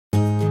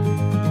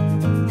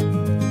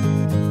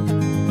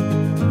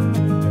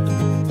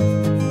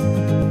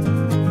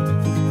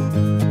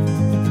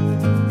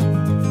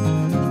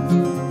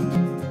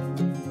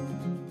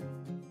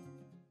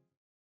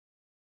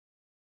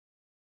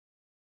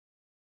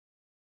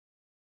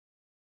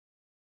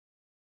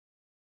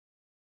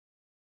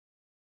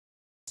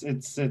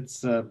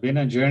it's been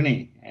a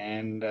journey,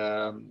 and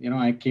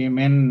I came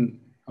in,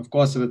 of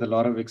course, with a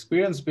lot of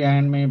experience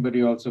behind me, but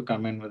you also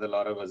come in with a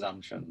lot of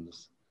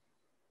assumptions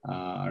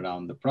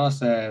around the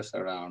process,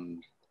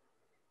 and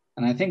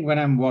I think when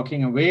I'm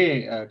walking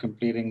away,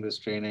 completing this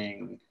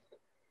training,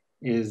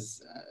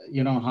 is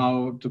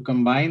how to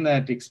combine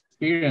that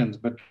experience,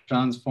 but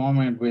transform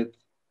it with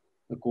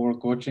the core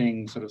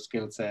coaching sort of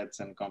skill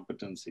sets and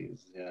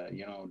competencies.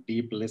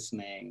 Deep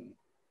listening,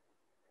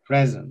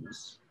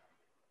 presence,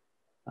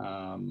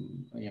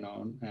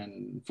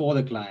 and for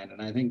the client.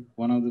 And I think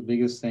one of the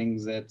biggest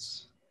things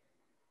that's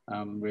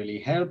really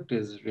helped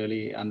is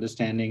really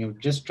understanding of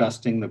just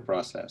trusting the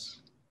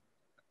process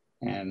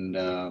and,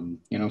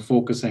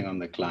 focusing on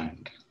the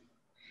client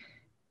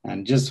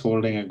and just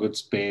holding a good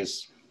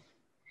space,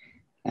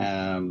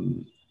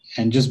 and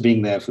just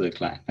being there for the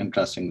client and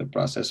trusting the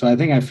process. So I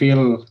think I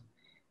feel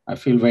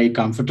very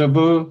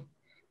comfortable,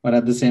 but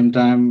at the same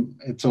time,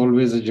 it's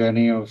always a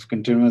journey of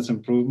continuous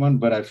improvement.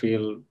 But I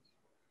feel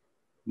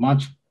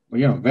much,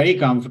 very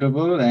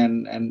comfortable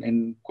and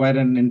in quite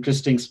an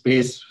interesting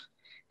space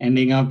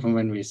ending up from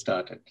when we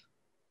started.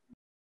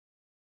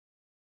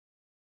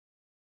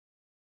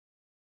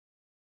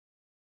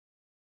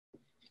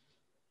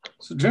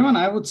 So Driven,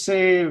 I would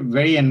say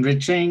very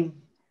enriching,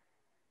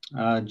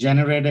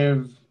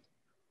 generative,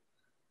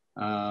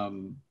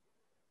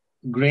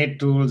 great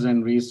tools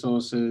and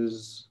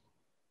resources,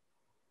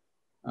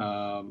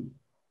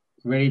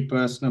 very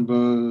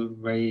personable,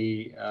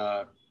 very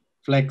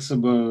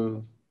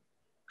flexible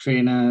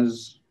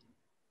trainers,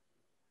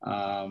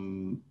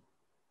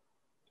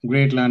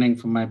 great learning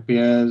from my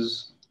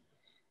peers.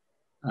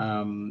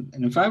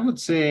 And if I would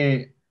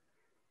say,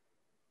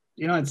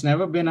 it's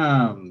never been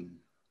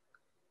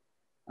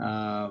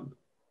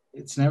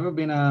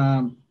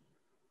a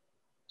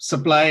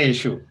supply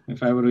issue.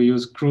 If I were to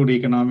use crude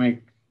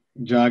economic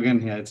jargon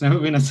here, it's never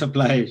been a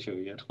supply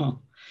issue,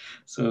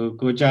 So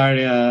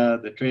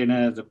Coacharya, the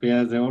trainers, the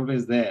peers, they're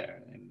always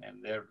there.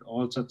 And there are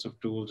all sorts of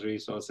tools,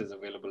 resources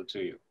available to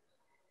you.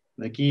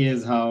 The key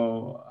is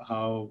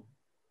how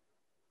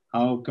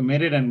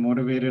committed and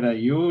motivated are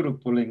you to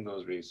pulling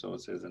those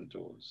resources and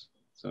tools.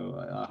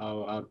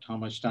 So how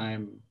much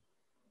time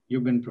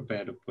you've been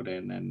prepared to put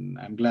in. And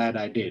I'm glad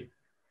I did.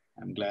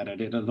 I'm glad I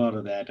did a lot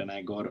of that, and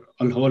I got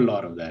a whole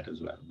lot of that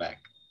as well back.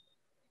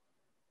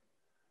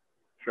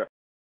 Sure.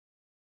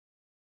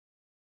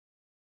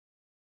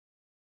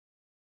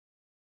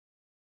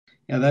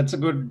 Yeah, that's a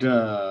good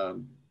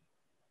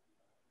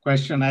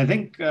question. I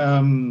think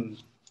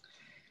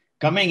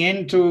coming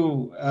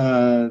into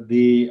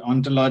the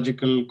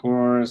ontological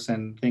course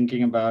and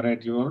thinking about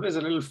it, you're always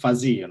a little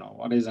fuzzy,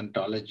 what is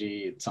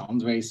ontology? It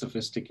sounds very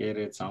sophisticated,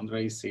 it sounds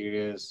very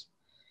serious.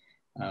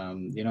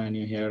 And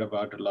you hear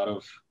about a lot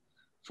of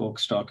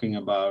folks talking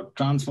about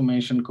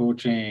transformation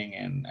coaching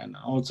and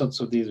all sorts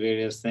of these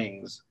various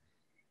things.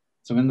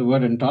 So when the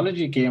word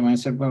ontology came, I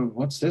said, well,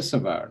 what's this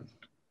about?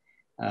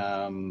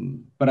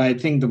 But I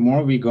think the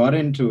more we got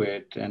into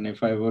it, and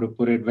if I were to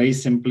put it very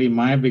simply,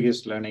 my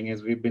biggest learning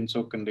is we've been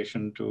so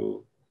conditioned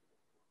to,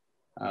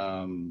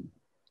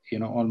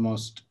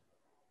 almost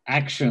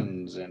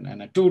actions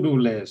and a to-do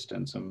list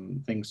and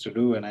some things to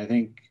do. And I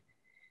think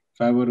if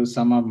I were to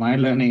sum up my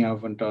learning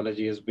of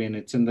ontology has been,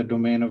 it's in the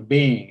domain of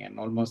being and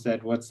almost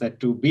that, what's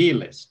that to-be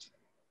list?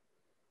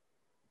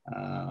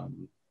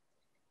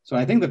 So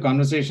I think the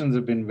conversations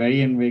have been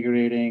very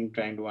invigorating,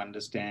 trying to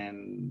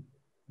understand,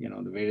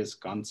 the various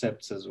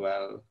concepts as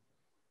well.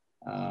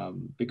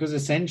 Because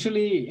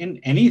essentially in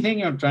anything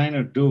you're trying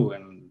to do,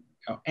 and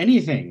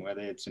anything,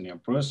 whether it's in your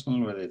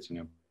personal, whether it's in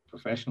your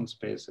professional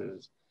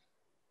spaces,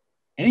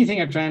 anything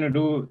you're trying to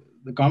do,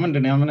 the common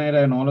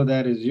denominator in all of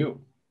that is you.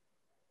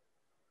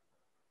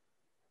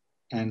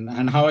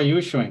 And how are you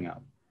showing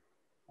up?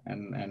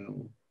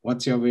 And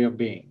what's your way of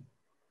being?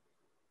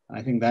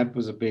 I think that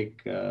was a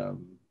big,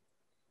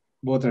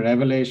 both a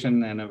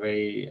revelation and a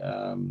very,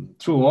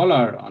 through all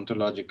our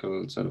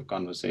ontological sort of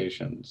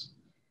conversations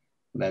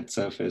that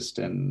surfaced.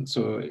 And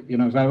so,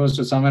 if I was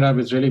to sum it up,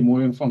 it's really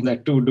moving from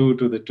that to do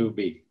to the to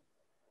be.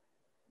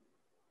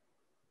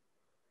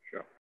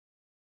 Sure.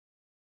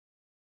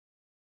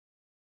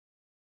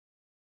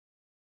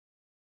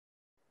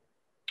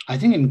 I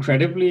think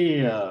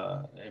incredibly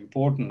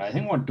important. I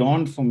think what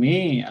dawned for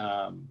me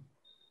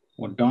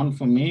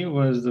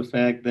was the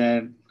fact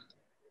that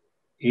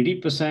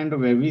 80%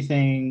 of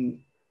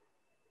everything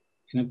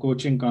in a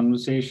coaching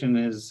conversation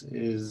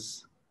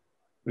is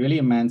really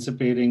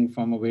emancipating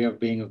from a way of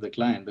being of the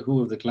client, the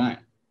who of the client.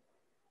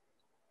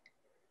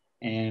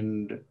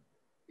 And,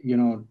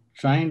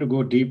 trying to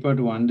go deeper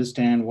to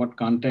understand what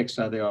context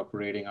are they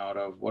operating out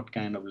of, what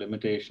kind of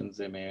limitations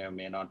they may or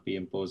may not be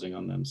imposing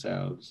on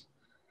themselves.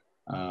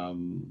 So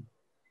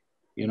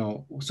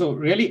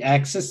really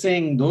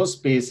accessing those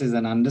spaces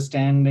and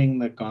understanding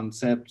the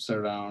concepts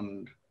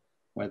around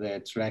whether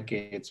it's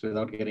rackets,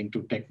 without getting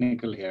too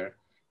technical here,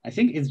 I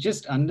think it's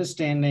just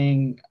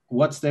understanding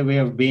what's their way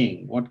of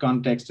being, what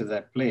context is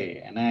at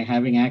play. And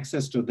having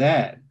access to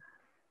that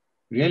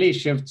really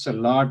shifts a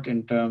lot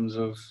in terms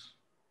of,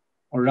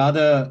 or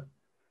rather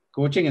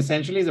coaching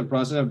essentially is a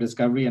process of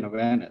discovery and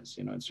awareness.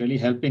 It's really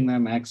helping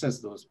them access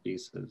those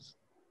pieces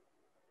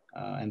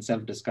and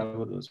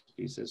self-discover those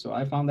pieces. So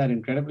I found that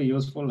incredibly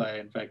useful. I,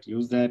 in fact,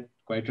 use that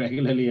quite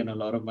regularly in a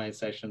lot of my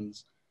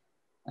sessions.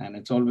 And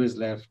it's always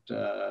left,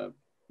 the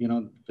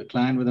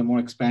client with a more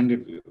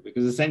expanded view,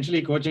 because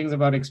essentially coaching is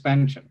about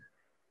expansion.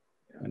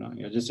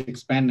 You're just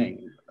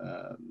expanding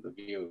the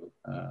view.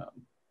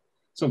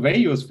 So very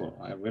useful.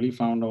 I really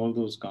found all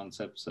those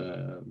concepts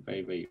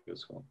very, very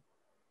useful.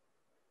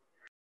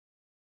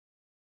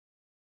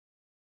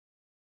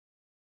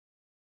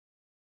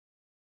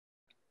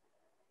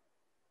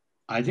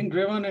 I think,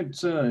 Revan,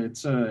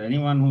 it's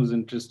anyone who's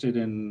interested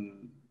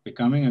in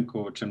becoming a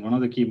coach. And one of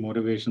the key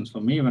motivations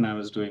for me when I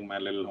was doing my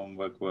little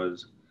homework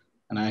was,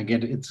 and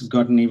it's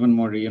gotten even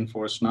more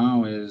reinforced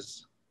now,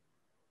 is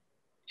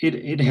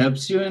it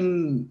helps you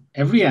in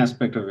every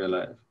aspect of your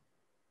life,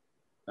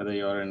 whether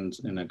you're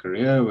in a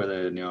career,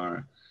 whether in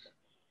your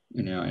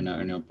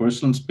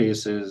personal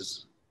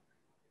spaces.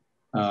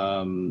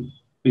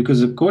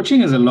 Because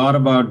coaching is a lot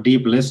about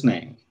deep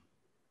listening,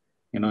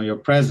 your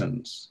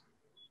presence,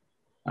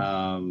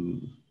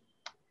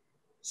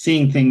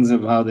 seeing things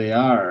of how they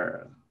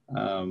are,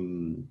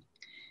 and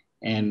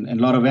a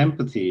lot of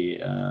empathy,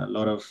 a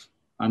lot of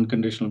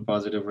unconditional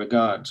positive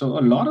regard. So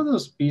a lot of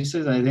those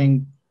pieces, I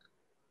think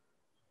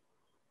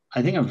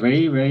are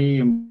very, very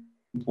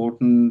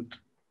important,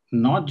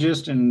 not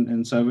just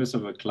in service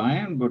of a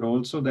client, but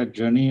also that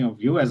journey of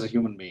you as a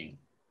human being.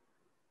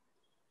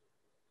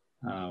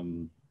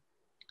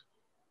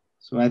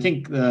 So I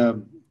think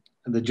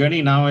the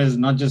journey now is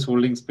not just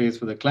holding space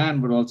for the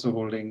client, but also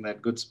holding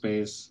that good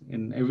space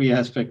in every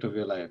aspect of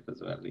your life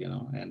as well,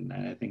 and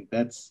I think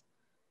that's,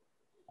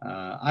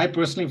 I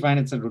personally find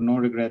it's a no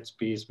regrets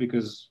piece,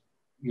 because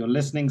your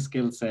listening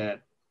skill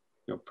set,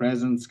 your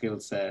presence skill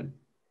set,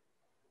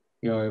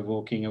 your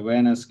evoking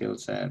awareness skill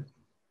set,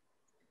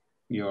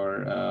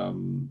 your,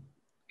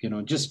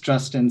 just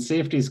trust and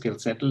safety skill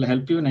set will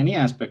help you in any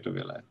aspect of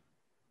your life.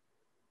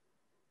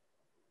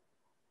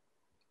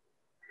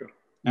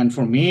 And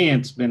for me,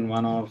 it's been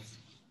one of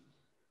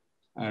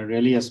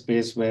really a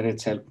space where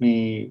it's helped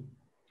me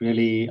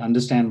really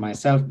understand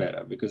myself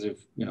better, because if,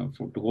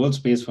 to hold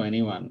space for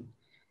anyone,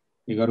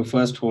 you got to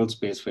first hold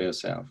space for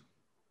yourself.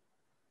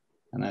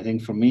 And I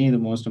think for me, the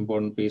most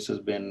important piece has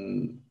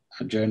been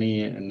a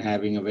journey in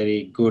having a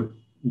very good,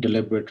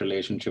 deliberate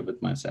relationship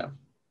with myself.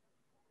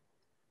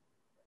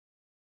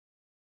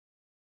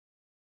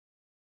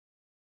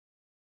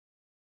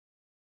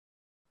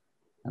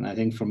 And I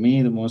think for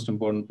me, the most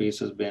important piece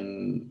has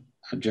been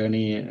a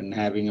journey in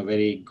having a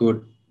very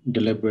good,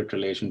 deliberate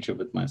relationship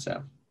with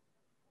myself.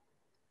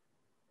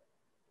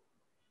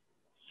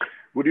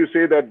 Would you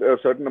say that a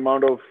certain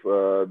amount of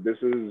this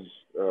is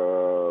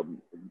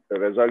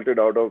resulted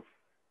out of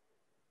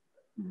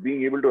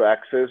being able to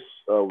access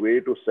a way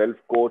to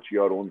self-coach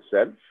your own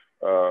self?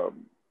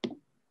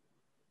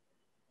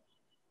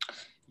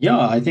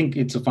 Yeah, I think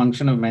it's a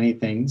function of many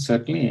things.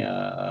 Certainly,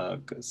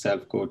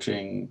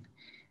 self-coaching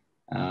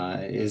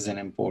is an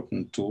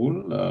important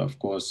tool, of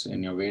course,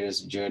 in your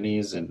various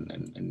journeys,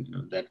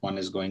 and that one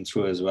is going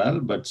through as well.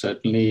 But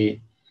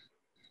certainly,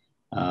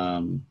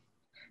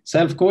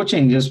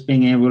 self-coaching, just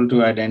being able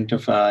to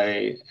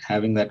identify,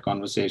 having that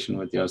conversation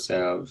with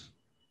yourself.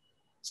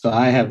 So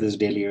I have this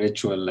daily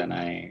ritual, and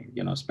I,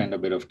 spend a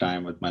bit of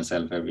time with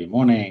myself every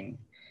morning,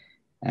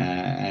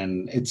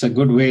 and it's a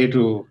good way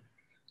to.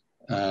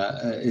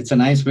 It's a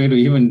nice way to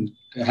even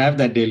have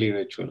that daily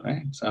ritual,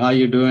 right? So how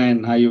you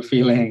doing? How you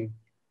feeling?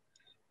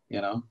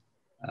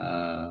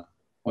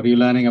 What are you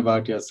learning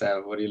about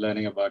yourself? What are you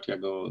learning about your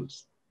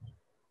goals?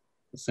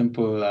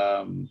 Simple,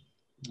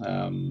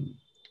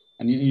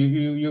 and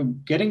you're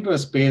getting to a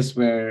space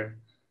where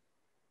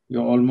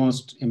you're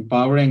almost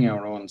empowering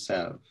your own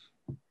self,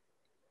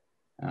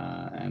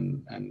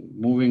 and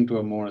moving to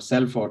a more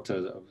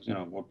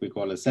self-authored, what we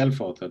call a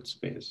self-authored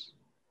space.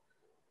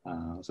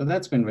 So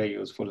that's been very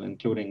useful,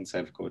 including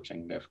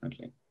self-coaching,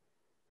 definitely.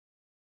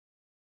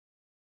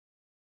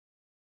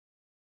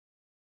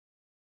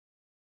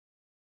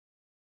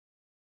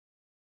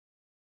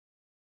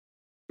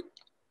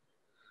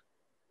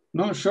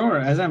 No, sure.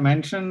 As I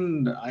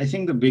mentioned, I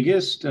think the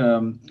biggest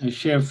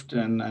shift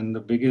and the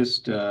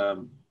biggest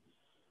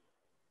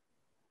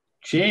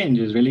change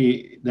is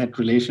really that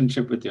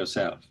relationship with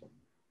yourself.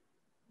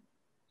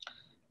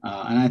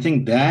 And I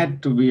think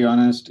that, to be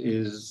honest,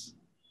 is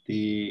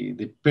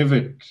the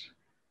pivot.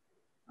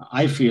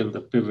 I feel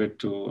the pivot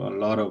to a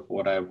lot of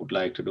what I would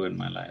like to do in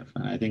my life.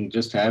 And I think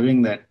just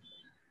having that,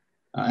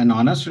 an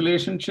honest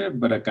relationship,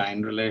 but a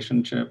kind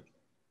relationship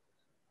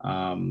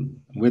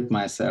with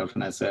myself.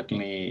 And I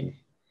certainly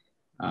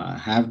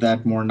have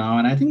that more now.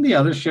 And I think the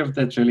other shift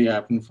that's really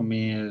happened for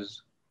me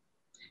is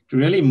to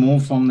really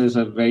move from this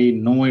a very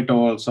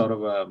know-it-all sort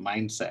of a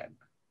mindset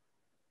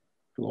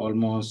to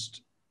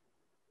almost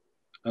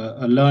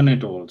a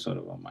learn-it-all sort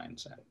of a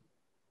mindset.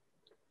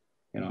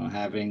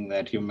 Having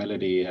that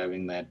humility,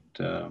 having that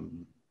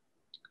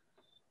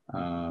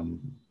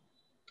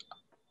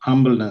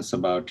humbleness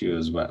about you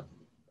as well.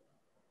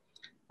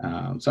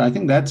 So I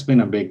think that's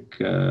been a big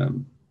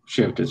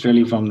shift. It's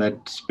really from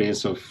that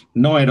space of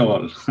know it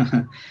all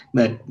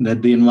that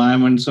the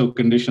environment so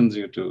conditions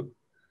you to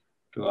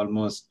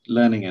almost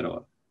learning it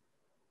all.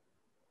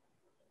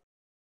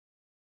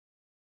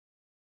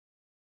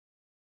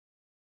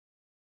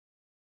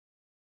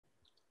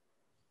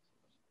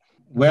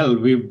 Well,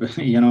 we've,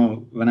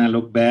 when I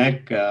look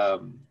back,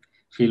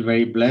 feel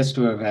very blessed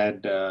to have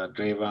had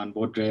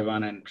both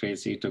Drevan and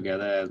Tracy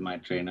together as my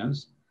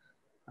trainers.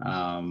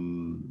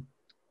 Um,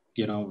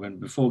 when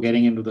before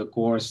getting into the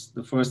course,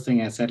 the first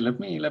thing I said,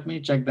 let me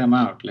check them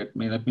out. Let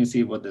me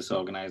see what this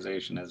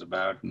organization is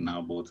about and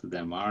how both of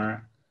them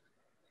are.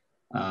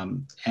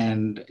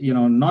 And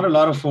not a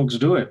lot of folks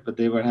do it, but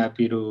they were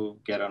happy to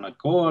get on a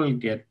call,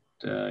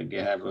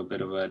 have a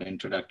bit of an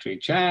introductory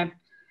chat.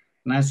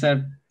 And I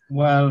said,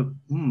 well,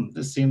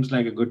 this seems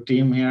like a good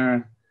team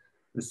here.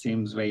 This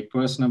seems very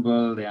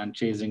personable. They aren't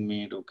chasing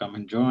me to come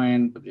and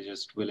join, but they're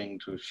just willing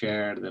to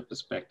share their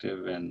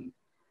perspective, and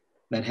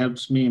that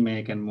helps me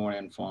make a more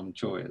informed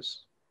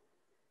choice.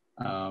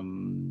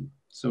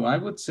 So I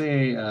would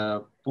say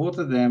both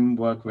of them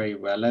work very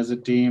well as a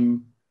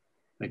team.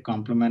 They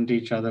complement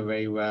each other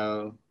very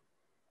well.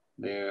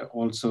 They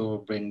also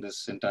bring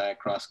this entire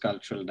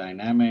cross-cultural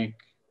dynamic.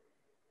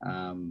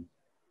 Um,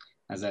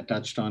 as I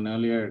touched on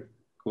earlier,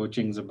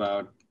 coaching is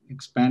about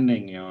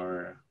expanding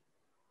your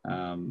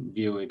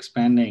view,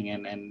 expanding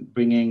and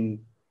bringing,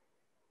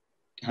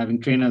 having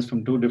trainers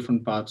from two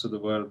different parts of the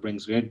world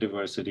brings great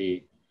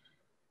diversity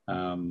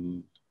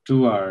um,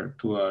 to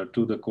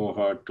the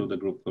cohort, to the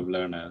group of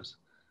learners.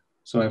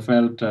 So I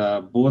felt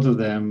both of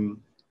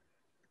them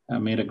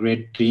made a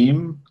great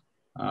team.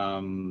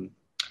 Um,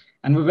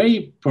 and were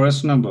very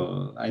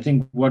personable. I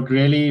think what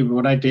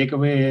I take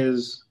away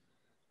is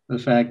the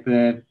fact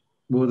that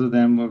both of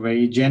them were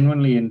very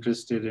genuinely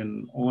interested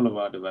in all of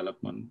our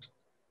development.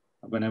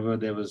 Whenever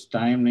there was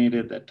time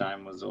needed, that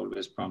time was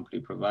always promptly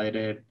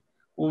provided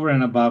over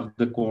and above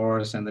the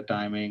course and the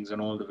timings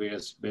and all the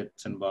various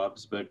bits and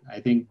bobs. But I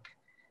think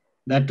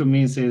that to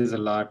me says a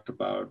lot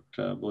about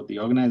both the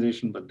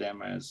organization, but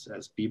them as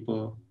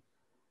people.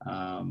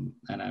 And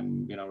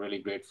I'm really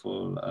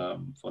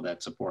grateful for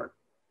that support.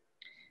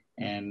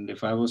 And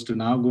if I was to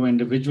now go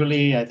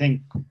individually, I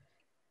think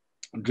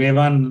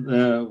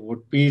Drevan,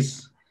 what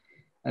piece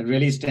that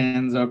really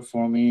stands out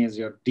for me is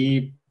your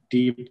deep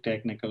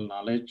technical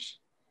knowledge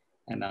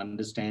and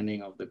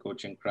understanding of the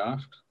coaching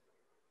craft.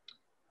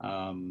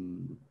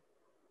 Um,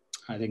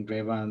 I think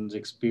Drevan's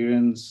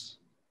experience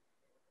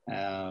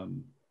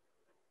um,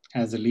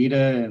 as a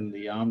leader in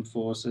the armed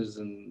forces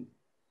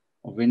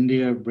of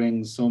India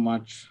brings so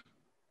much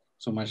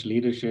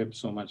leadership,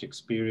 so much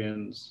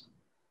experience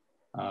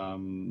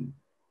um,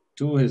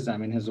 to his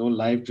whole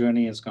life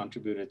journey has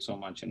contributed so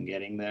much in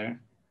getting there.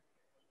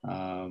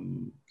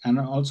 And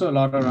also a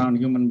lot around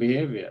human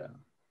behavior,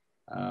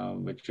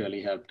 which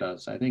really helped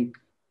us. I think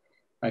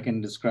I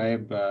can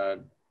describe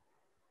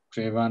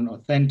Trayvon: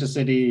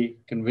 authenticity,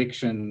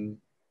 conviction,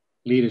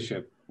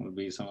 leadership would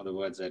be some of the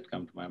words that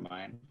come to my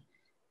mind.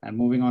 And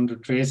moving on to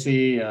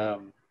Tracy,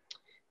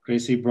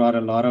 Tracy brought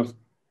a lot of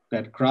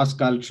that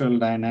cross-cultural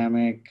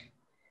dynamic,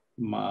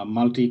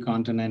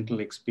 multi-continental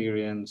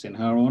experience in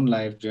her own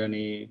life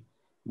journey,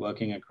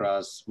 working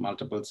across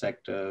multiple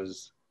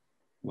sectors,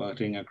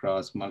 working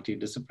across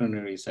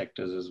multidisciplinary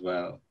sectors as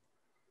well,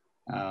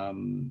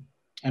 um,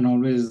 and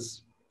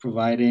always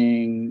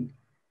providing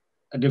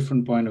a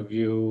different point of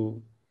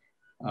view,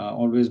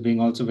 always being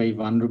also very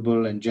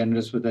vulnerable and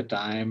generous with her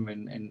time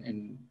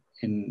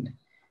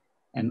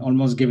and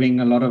almost giving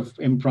a lot of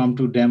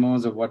impromptu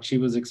demos of what she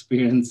was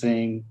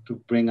experiencing to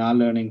bring our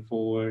learning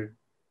forward.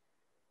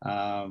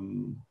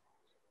 Um,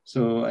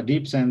 so a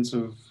deep sense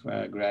of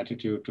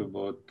gratitude to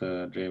both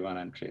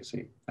Drevan and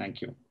Tracy.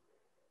 Thank you.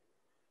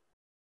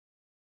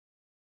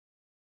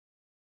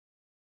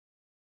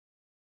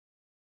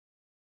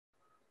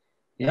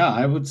 Yeah,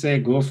 I would say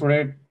go for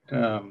it.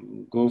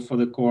 Go for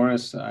the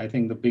course. I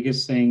think the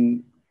biggest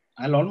thing,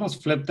 I'll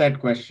almost flip that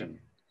question.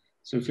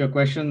 So if your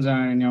questions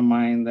are in your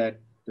mind that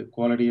the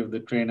quality of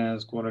the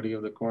trainers, quality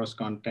of the course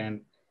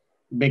content,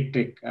 big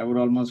tick, I would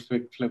almost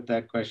flip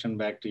that question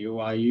back to you.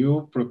 Are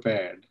you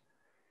prepared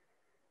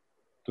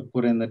to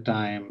put in the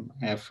time,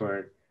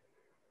 effort?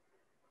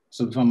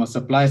 So from a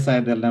supply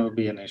side, there'll never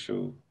be an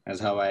issue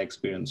as how I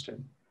experienced it.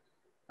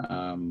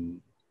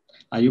 Um,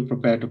 are you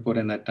prepared to put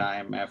in the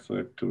time,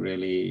 effort to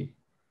really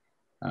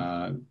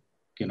uh,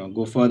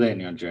 go further in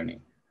your journey?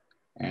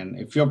 And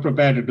if you're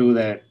prepared to do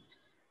that,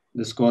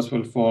 this course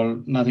will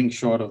fall nothing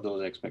short of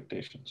those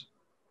expectations.